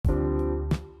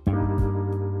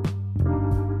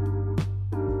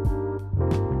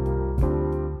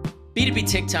B2B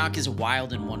TikTok is a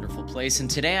wild and wonderful place,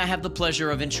 and today I have the pleasure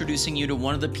of introducing you to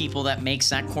one of the people that makes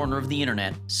that corner of the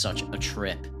internet such a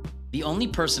trip. The only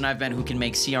person I've met who can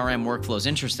make CRM workflows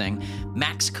interesting,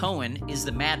 Max Cohen, is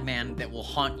the madman that will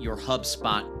haunt your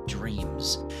HubSpot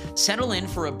dreams. Settle in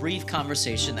for a brief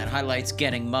conversation that highlights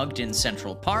getting mugged in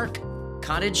Central Park,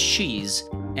 cottage cheese,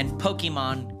 and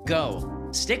Pokemon Go.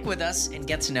 Stick with us and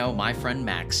get to know my friend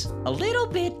Max a little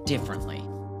bit differently.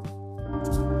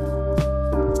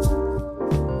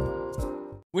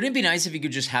 Wouldn't it be nice if you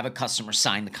could just have a customer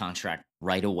sign the contract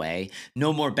right away?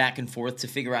 No more back and forth to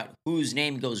figure out whose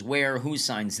name goes where, who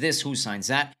signs this, who signs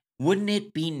that. Wouldn't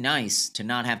it be nice to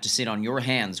not have to sit on your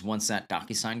hands once that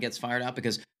DocuSign gets fired out?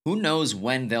 Because who knows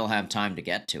when they'll have time to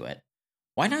get to it.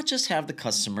 Why not just have the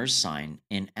customers sign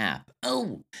in-app?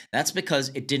 Oh, that's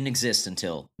because it didn't exist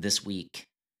until this week.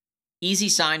 Easy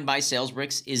Sign by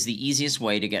SalesBricks is the easiest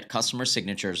way to get customer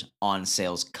signatures on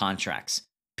sales contracts.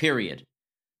 Period.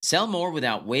 Sell more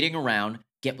without waiting around.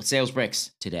 Get with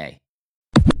SalesBricks today.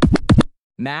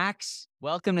 Max,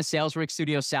 welcome to SalesBricks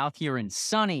Studio South here in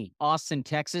sunny Austin,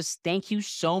 Texas. Thank you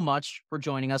so much for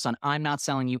joining us on I'm Not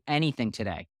Selling You Anything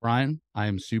today. Brian, I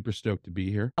am super stoked to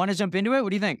be here. Want to jump into it? What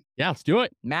do you think? Yeah, let's do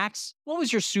it. Max, what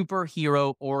was your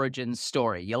superhero origin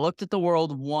story? You looked at the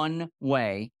world one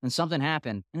way and something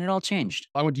happened and it all changed.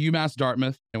 I went to UMass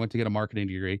Dartmouth. I went to get a marketing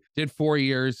degree. Did 4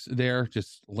 years there,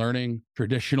 just learning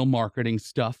traditional marketing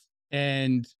stuff.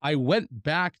 And I went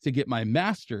back to get my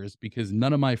master's because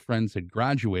none of my friends had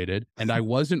graduated and I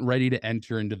wasn't ready to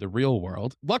enter into the real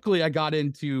world. Luckily, I got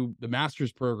into the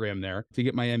master's program there to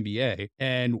get my MBA.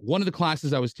 And one of the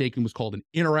classes I was taking was called an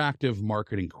interactive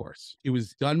marketing course. It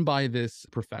was done by this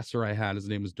professor I had. His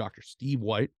name was Dr. Steve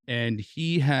White. And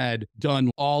he had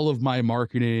done all of my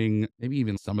marketing, maybe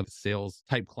even some of the sales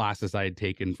type classes I had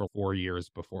taken for 4 years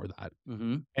before that.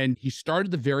 And he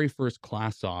started the very first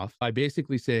class off by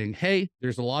basically saying, hey,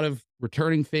 there's a lot of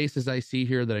returning faces I see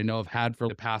here that I know I've had for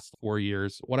the past 4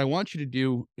 years. What I want you to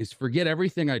do is forget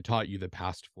everything I taught you the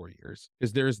past 4 years,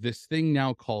 because there's this thing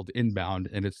now called inbound,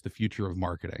 and it's the future of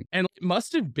marketing. And it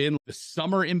must have been the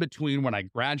summer in between when I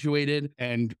graduated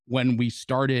and when we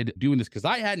started doing this, because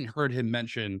I hadn't heard him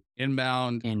mention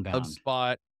inbound.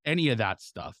 HubSpot, any of that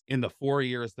stuff in the 4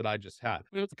 years that I just had.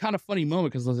 It was a kind of funny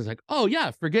moment because I was like, oh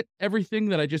yeah, forget everything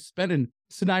that I just spent an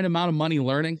asinine amount of money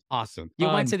learning. Awesome. You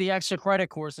went to the extra credit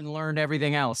course and learned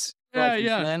everything else.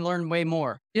 Yeah. And then learned way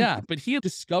more. Yeah, but he had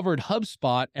discovered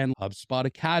HubSpot and HubSpot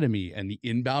Academy and the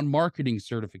inbound marketing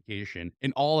certification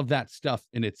and all of that stuff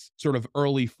in its sort of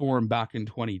early form back in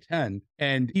 2010.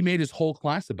 And he made his whole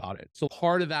class about it. So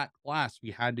part of that class,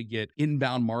 we had to get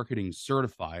inbound marketing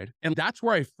certified. And that's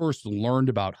where I first learned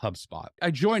about HubSpot. I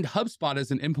joined HubSpot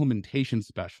as an implementation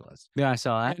specialist. Yeah, I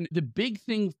saw that. And the big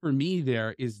thing for me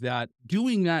there is that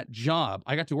doing that job,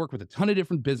 I got to work with a ton of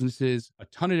different businesses, a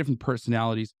ton of different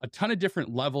personalities, a ton of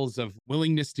different levels of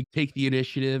willingness to take the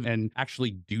initiative and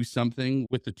actually do something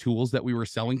with the tools that we were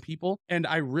selling people. And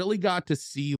I really got to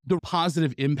see the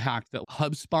positive impact that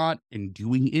HubSpot and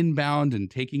doing inbound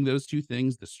and taking those two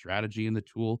things, the strategy and the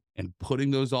tool, and putting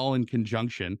those all in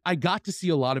conjunction. I got to see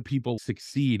a lot of people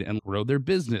succeed and grow their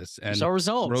business and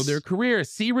grow their career,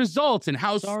 see results and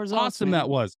how awesome that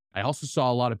was. I also saw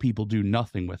a lot of people do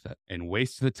nothing with it and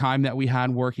waste the time that we had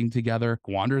working together,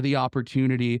 squander the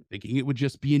opportunity, thinking it would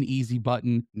just be an easy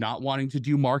button, not wanting to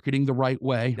do marketing the right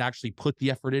way, to actually put the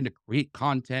effort in to create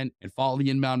content and follow the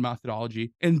inbound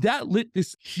methodology. And that lit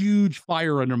this huge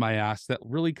fire under my ass that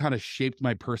really kind of shaped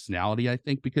my personality, I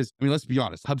think, because, I mean, let's be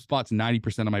honest, HubSpot's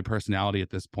 90% of my personality at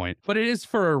this point, but it is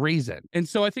for a reason. And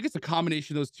so I think it's a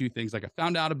combination of those two things. Like I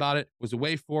found out about it, was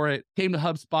away for it, came to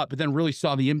HubSpot, but then really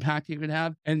saw the impact it could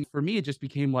have. And for me, it just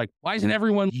became like, why isn't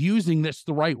everyone using this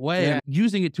the right way and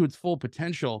using it to its full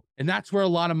potential? And that's where a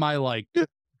lot of my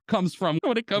comes from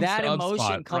when it comes that to HubSpot,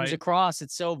 emotion comes across.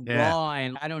 It's so raw,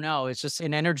 and I don't know. It's just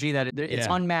an energy that it's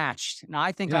unmatched. Now,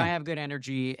 I think I have good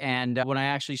energy, and when I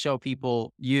actually show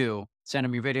people send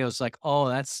them your videos, like,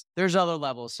 oh, there's other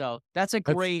levels. So that's a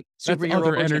great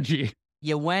superhero energy.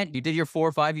 You did your 4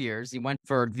 or 5 years. You went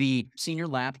for the Senior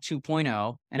Lab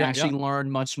 2.0 and actually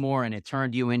learned much more. And it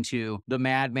turned you into the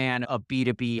madman of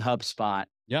B2B HubSpot.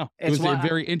 Yeah. It was a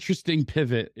very interesting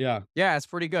pivot. Yeah. Yeah, it's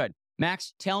pretty good.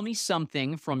 Max, tell me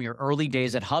something from your early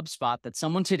days at HubSpot that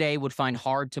someone today would find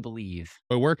hard to believe.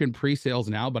 I work in pre-sales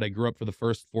now, but I grew up for the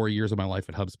first 4 years of my life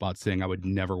at HubSpot saying I would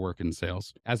never work in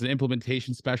sales. As an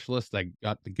implementation specialist, I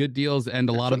got the good deals and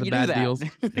a That's lot what of the you do bad that. deals.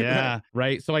 Right. Yeah,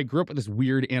 right. So I grew up with this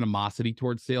weird animosity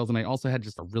towards sales. And I also had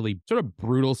just a really sort of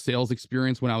brutal sales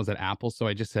experience when I was at Apple. So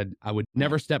I just said I would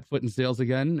never step foot in sales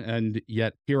again. And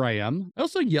yet here I am. I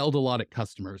also yelled a lot at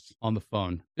customers on the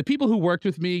phone. The people who worked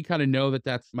with me kind of know that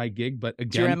that's my gig. But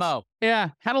It's your again, MO.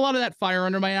 yeah, had a lot of that fire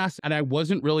under my ass. And I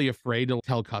wasn't really afraid to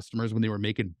tell customers when they were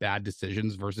making bad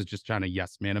decisions versus just trying to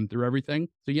yes man them through everything.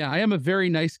 So yeah, I am a very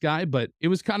nice guy, but it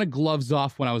was kind of gloves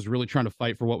off when I was really trying to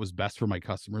fight for what was best for my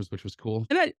customers, which was cool.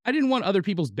 And I didn't want other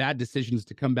people's bad decisions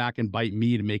to come back and bite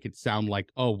me to make it sound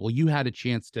like, oh, well, you had a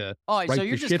chance to Oh, so right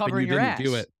you're the just ship and covering you your didn't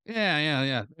do ass. it.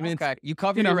 Yeah. I mean, Okay. You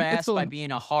cover you know, your it's ass a by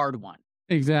being a hard one.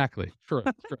 exactly. True.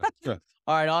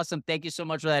 All right, awesome. Thank you so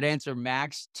much for that answer,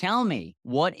 Max. Tell me,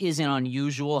 what is an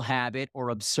unusual habit or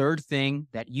absurd thing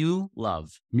that you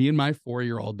love? Me and my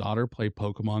 4-year-old daughter play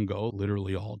Pokemon Go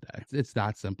literally all day. It's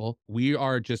that simple. We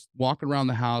are just walking around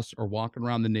the house or walking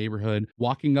around the neighborhood,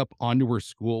 walking up onto her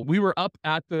school. We were up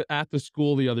at the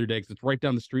school the other day because it's right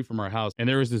down the street from our house. And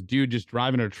there was this dude just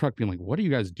driving a truck being like, what are you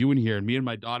guys doing here? And me and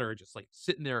my daughter are just like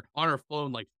sitting there on our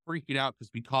phone, like freaking out because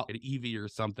we caught an EV or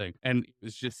something. And it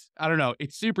was just, I don't know,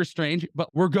 it's super strange, but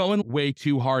we're going way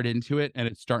too hard into it and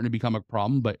it's starting to become a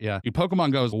problem. But yeah,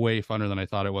 Pokemon Go is way funner than I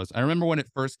thought it was. I remember when it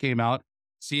first came out,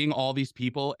 seeing all these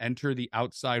people enter the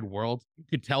outside world, you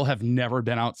could tell have never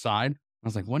been outside. I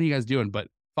was like, what are you guys doing? But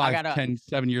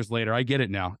 7 years later, I get it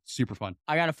now. It's super fun.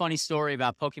 I got a funny story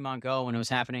about Pokemon Go when it was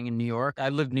happening in New York. I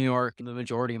lived in New York the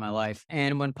majority of my life.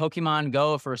 And when Pokemon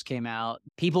Go first came out,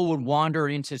 people would wander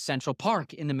into Central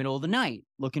Park in the middle of the night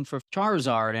looking for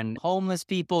Charizard, and homeless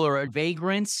people or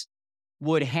vagrants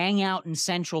would hang out in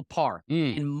Central Park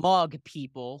and mug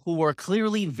people who were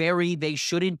clearly they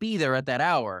shouldn't be there at that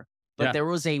hour. But Yeah. there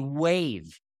was a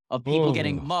wave of people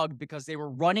getting Oh. mugged because they were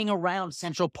running around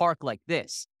Central Park like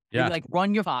this. They'd Yeah. be like,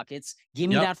 run your pockets, give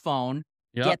me Yep. that phone,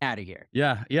 Yep. get out of here.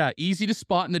 Yeah. Easy to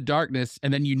spot in the darkness.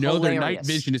 And then you know their night Hilarious.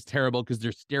 vision is terrible because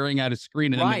they're staring at a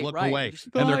screen and then they look away Just,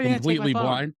 and "Oh, they're yeah, take my completely phone."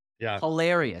 blind. Yeah.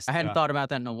 Hilarious. I hadn't Yeah. thought about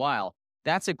that in a while.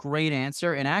 That's a great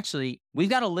answer. And actually, we've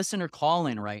got a listener call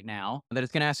in right now that is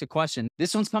going to ask a question.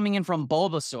 This one's coming in from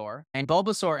Bulbasaur. And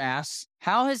Bulbasaur asks,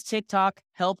 how has TikTok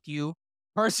helped you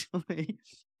personally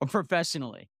or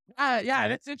professionally? Yeah,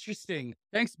 that's interesting.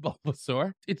 Thanks,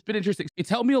 Bulbasaur. It's been interesting. It's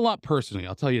helped me a lot personally,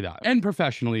 I'll tell you that, and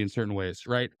professionally in certain ways,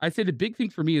 right? I'd say the big thing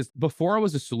for me is before I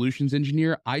was a solutions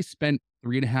engineer, I spent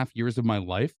 3.5 years of my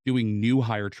life doing new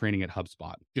hire training at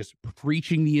HubSpot, just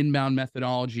preaching the inbound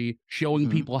methodology, showing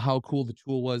people how cool the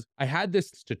tool was. I had this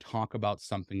to talk about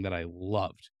something that I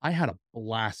loved. I had a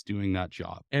blast doing that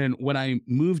job. And when I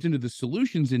moved into the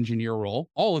solutions engineer role,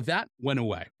 all of that went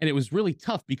away. And it was really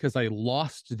tough because I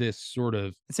lost this sort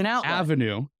of It's an outlet.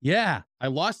 avenue. Yeah. I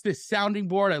lost this sounding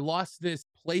board. I lost this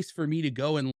place for me to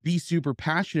go and be super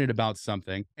passionate about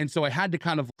something. And so I had to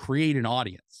kind of create an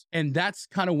audience. And that's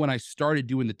kind of when I started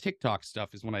doing the TikTok stuff,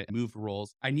 is when I moved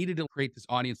roles. I needed to create this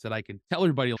audience that I could tell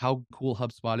everybody how cool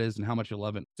HubSpot is and how much I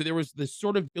love it. So there was this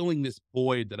sort of filling this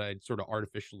void that I'd sort of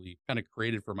artificially kind of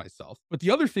created for myself. But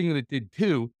the other thing that it did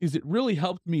too is it really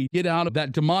helped me get out of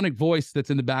that demonic voice that's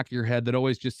in the back of your head that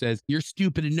always just says, you're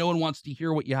stupid and no one wants to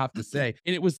hear what you have to say.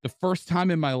 And it was the first time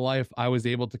in my life I was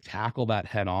able to tackle that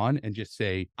head on and just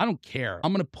say, I don't care.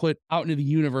 I'm going to put out into the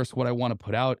universe what I want to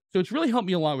put out. So it's really helped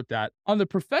me a lot with that. On the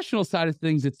professional side of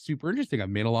things, it's super interesting. I've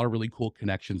made a lot of really cool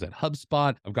connections at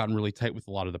HubSpot. I've gotten really tight with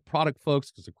a lot of the product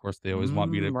folks because, of course, they always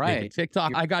want me to make a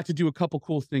TikTok. I got to do a couple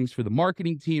cool things for the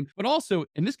marketing team, but also,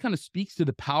 and this kind of speaks to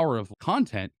the power of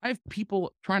content, I have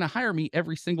people trying to hire me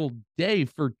every single day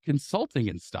for consulting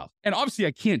and stuff. And obviously,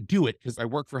 I can't do it because I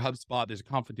work for HubSpot. There's a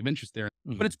conflict of interest there,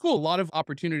 but it's cool. A lot of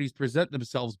opportunities present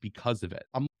themselves because of it.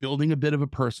 I'm building a bit of a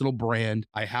personal brand.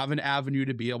 I have an avenue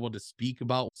to be able to speak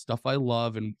about stuff I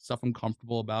love and stuff I'm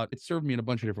comfortable about. It served me in a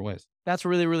bunch of different ways. That's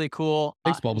really, really cool.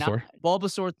 Thanks, Bulbasaur.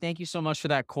 Bulbasaur, thank you so much for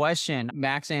that question.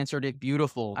 Max answered it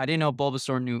beautiful. I didn't know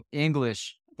Bulbasaur knew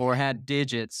English or had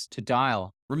digits to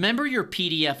dial. Remember your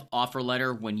PDF offer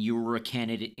letter when you were a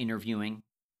candidate interviewing?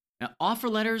 Now, offer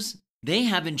letters, they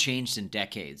haven't changed in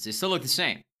decades. They still look the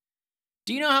same.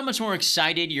 Do you know how much more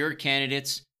excited your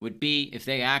candidates would be if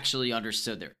they actually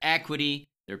understood their equity,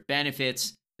 their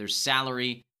benefits, their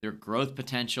salary, their growth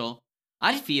potential?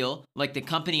 I feel like the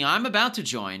company I'm about to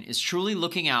join is truly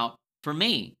looking out for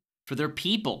me, for their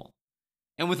people.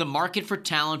 And with the market for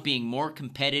talent being more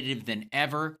competitive than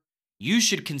ever, you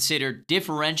should consider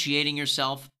differentiating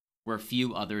yourself where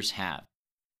few others have.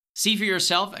 See for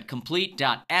yourself at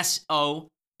complete.so.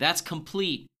 That's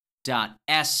complete.so.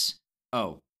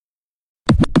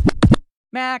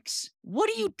 Max, what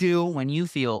do you do when you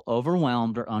feel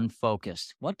overwhelmed or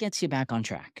unfocused? What gets you back on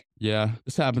track? Yeah,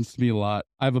 this happens to me a lot.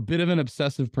 I have a bit of an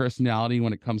obsessive personality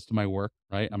when it comes to my work,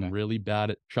 right? Okay. I'm really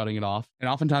bad at shutting it off. And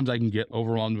oftentimes I can get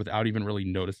overwhelmed without even really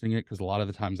noticing it because a lot of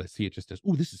the times I see it just as,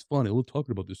 oh, this is fun. I love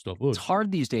talking about this stuff. Oh, It's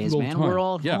hard these days, all the man. We're time.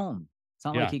 all at Yeah. home. It's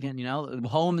not Yeah. like you can,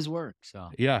 home is work. So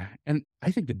Yeah. And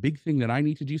I think the big thing that I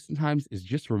need to do sometimes is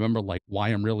just remember like why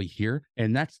I'm really here.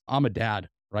 And that's I'm a dad,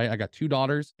 right? I got 2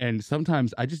 daughters. And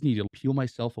sometimes I just need to peel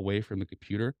myself away from the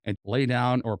computer and lay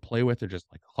down or play with or just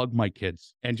like hug my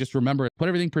kids and just remember, put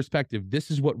everything in perspective.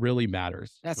 This is what really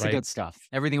matters. that's right? the good stuff.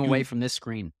 Everything away from this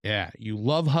screen. Yeah, you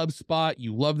love HubSpot,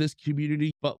 you love this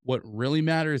community, but what really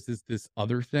matters is this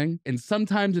other thing. And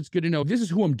sometimes it's good to know this is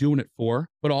who I'm doing it for,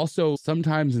 but also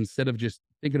sometimes instead of just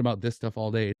thinking about this stuff all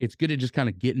day, it's good to just kind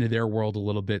of get into their world a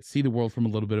little bit, see the world from a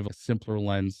little bit of a simpler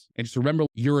lens. And just remember,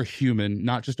 you're a human,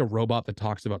 not just a robot that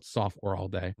talks about software all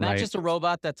day. Not right? just a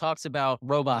robot that talks about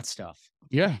robot stuff.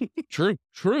 Yeah, true.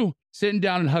 Sitting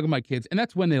down and hugging my kids. And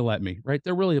that's when they let me, right?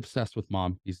 They're really obsessed with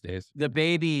mom these days. The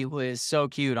baby was so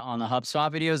cute on the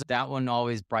HubSpot videos. That one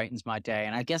always brightens my day.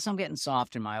 And I guess I'm getting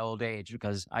soft in my old age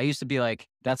because I used to be like,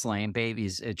 that's lame,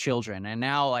 babies, children. And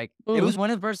now, like, it was one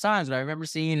of the first times when I remember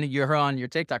seeing her on your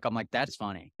TikTok. I'm like, that's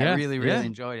funny. I really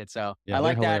enjoyed it. So Yeah, I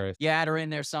like that. hilarious. You add her in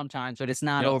there sometimes, but it's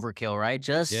not overkill, right?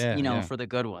 Just, for the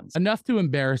good ones. Enough to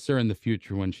embarrass her in the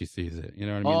future when she sees it. You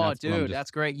know what I mean? Oh, That's what I'm dude, just-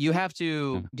 that's great. You have to.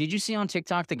 Did you see on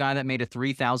TikTok the guy that made a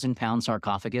 3,000-pound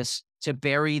sarcophagus to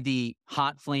bury the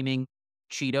hot flaming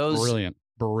Cheetos?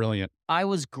 Brilliant. I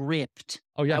was gripped.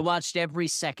 Oh, yeah. I watched every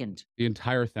second. The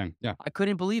entire thing. Yeah. I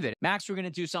couldn't believe it. Max, we're going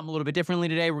to do something a little bit differently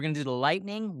today. We're going to do the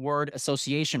lightning word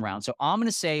association round. So I'm going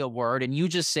to say a word and you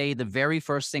just say the very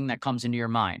first thing that comes into your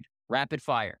mind. Rapid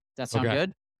fire. Does that sound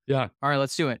good? Yeah. All right,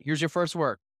 let's do it. Here's your first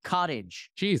word.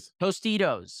 Cottage. Cheese.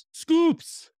 Tostitos.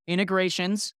 Scoops.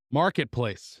 Integrations.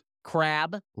 Marketplace.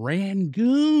 Crab.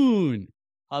 Rangoon.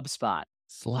 HubSpot.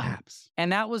 Slaps.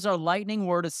 And that was our lightning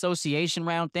word association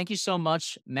round. Thank you so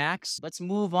much, Max. Let's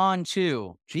move on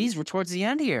to, geez, we're towards the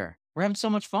end here. We're having so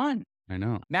much fun. I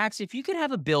know. Max, if you could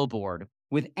have a billboard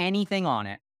with anything on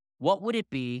it, what would it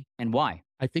be and why?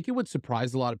 I think it would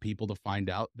surprise a lot of people to find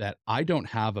out that I don't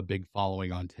have a big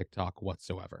following on TikTok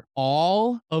whatsoever.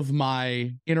 All of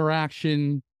my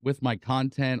interaction with my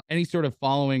content, any sort of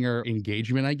following or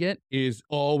engagement I get is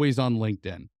always on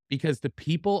LinkedIn. Because the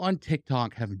people on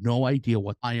TikTok have no idea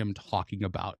what I am talking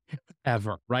about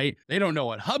ever, right? They don't know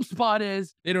what HubSpot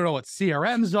is. They don't know what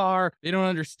CRMs are. They don't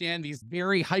understand these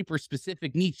very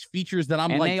hyper-specific niche features that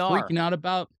I'm like freaking out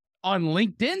about. On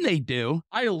LinkedIn, they do.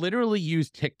 I literally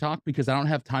use TikTok because I don't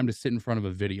have time to sit in front of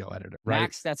a video editor, right?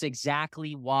 Max, that's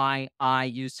exactly why I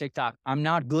use TikTok. I'm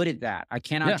not good at that. I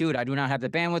cannot do it. I do not have the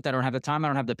bandwidth. I don't have the time. I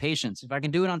don't have the patience. If I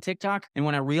can do it on TikTok, and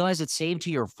when I realize it's saved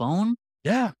to your phone,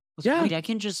 wait, I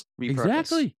can just repurpose.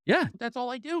 Exactly. Yeah, that's all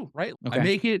I do, right? Okay. I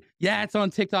make it. Yeah, it's on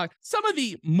TikTok. Some of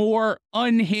the more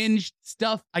unhinged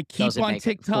stuff I keep on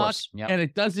TikTok, and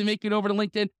it doesn't make it over to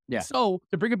LinkedIn. Yeah. So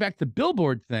to bring it back to the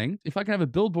billboard thing, if I can have a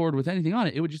billboard with anything on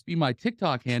it, it would just be my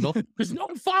TikTok handle because no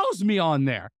one follows me on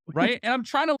there, right? And I'm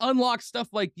trying to unlock stuff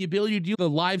like the ability to do the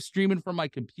live streaming from my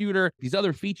computer, these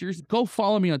other features. Go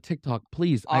follow me on TikTok,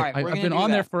 please. I've been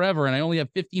on there forever, and I only have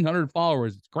 1,500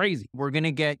 followers. It's crazy. We're going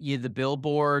to get you the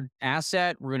billboard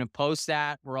asset. We're going to post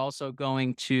that. We're also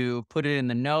going to put it in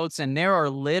the notes. And there are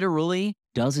literally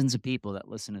dozens of people that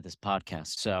listen to this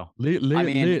podcast. So, we're going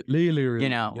to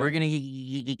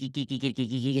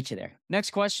get you there.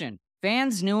 Next question.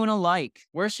 Fans new and alike,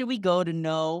 where should we go to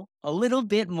know a little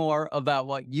bit more about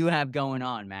what you have going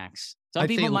on, Max? Some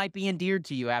people might be endeared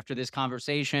to you after this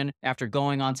conversation, after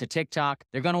going on to TikTok.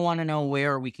 They're going to want to know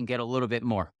where we can get a little bit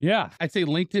more. Yeah, I'd say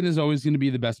LinkedIn is always going to be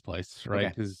the best place,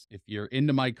 right? Because if you're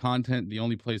into my content, the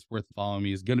only place worth following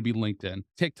me is going to be LinkedIn.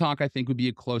 TikTok, I think, would be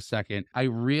a close second. I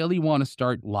really want to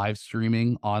start live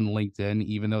streaming on LinkedIn,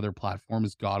 even though their platform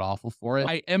is god-awful for it.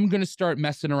 I am going to start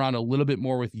messing around a little bit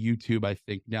more with YouTube, I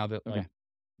think, now that like,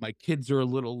 my kids are a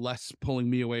little less pulling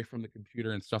me away from the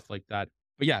computer and stuff like that.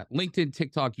 But yeah, LinkedIn,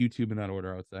 TikTok, YouTube in that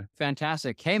order, I would say.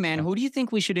 Fantastic. Hey, man, who do you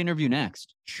think we should interview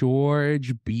next?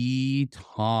 George B.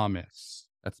 Thomas.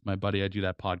 That's my buddy I do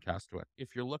that podcast with.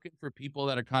 If you're looking for people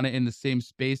that are kind of in the same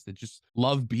space that just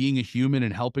love being a human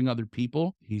and helping other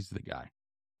people, he's the guy.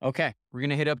 Okay, we're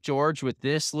going to hit up George with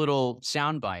this little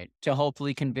soundbite to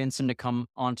hopefully convince him to come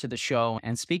onto the show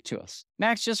and speak to us.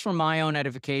 Max, just for my own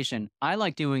edification, I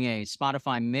like doing a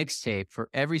Spotify mixtape for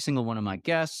every single one of my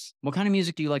guests. What kind of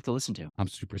music do you like to listen to? I'm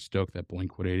super stoked that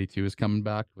Blink-182 is coming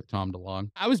back with Tom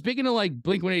DeLonge. I was big into like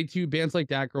Blink-182, bands like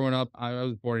that growing up. I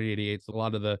was born in 88, so a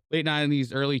lot of the late 90s,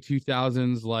 early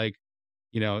 2000s, like,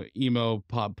 emo,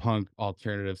 pop punk,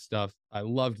 alternative stuff. I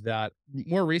loved that.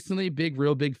 More recently,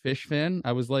 real big Fish fan.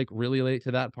 I was like really late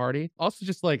to that party. Also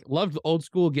just like loved old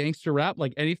school gangster rap,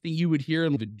 like anything you would hear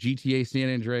in the GTA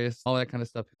San Andreas, all that kind of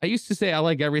stuff. I used to say I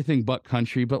like everything but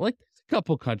country, but like there's a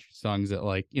couple country songs that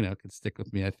like, could stick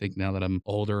with me, I think, now that I'm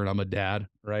older and I'm a dad,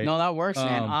 right? No, that works,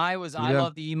 man. I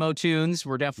love the emo tunes.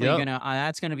 We're definitely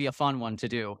that's gonna be a fun one to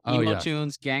do. Emo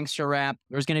tunes, gangster rap.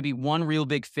 There's gonna be one real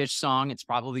big Fish song. It's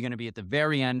probably gonna be at the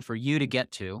very end for you to get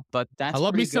to, but that's I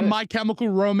love me good. some My Chemical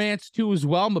Romance too as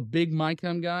well. I'm a big My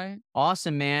Chem guy.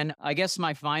 Awesome, man. I guess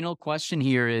my final question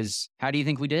here is, how do you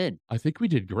think we did? I think we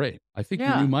did great. I think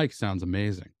your new mic sounds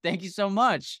amazing. Thank you so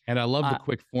much. And I love the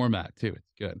quick format too.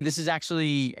 It's good. This is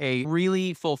actually a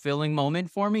really fulfilling moment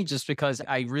for me just because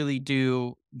I really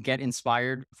do get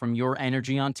inspired from your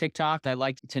energy on TikTok. I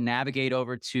like to navigate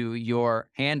over to your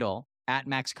handle at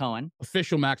Max Cohen.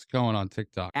 Official Max Cohen on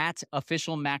TikTok. At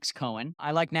official Max Cohen.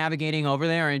 I like navigating over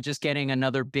there and just getting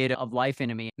another bit of life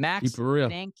into me. Max,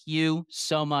 thank you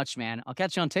so much, man. I'll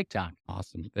catch you on TikTok.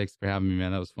 Awesome. Thanks for having me,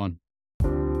 man. That was fun.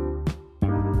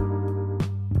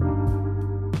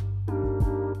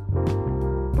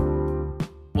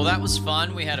 Well, that was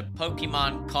fun. We had a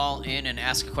Pokemon call in and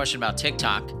ask a question about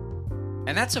TikTok.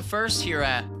 And that's a first here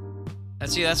at,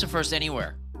 that's a first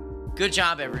anywhere. Good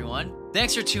job, everyone.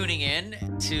 Thanks for tuning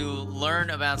in to learn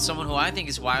about someone who I think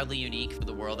is wildly unique for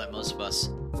the world that most of us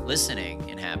listening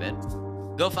inhabit.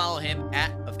 Go follow him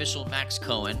at official Max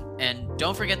Cohen. And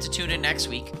don't forget to tune in next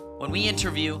week when we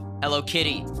interview Hello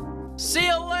Kitty. See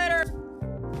you later!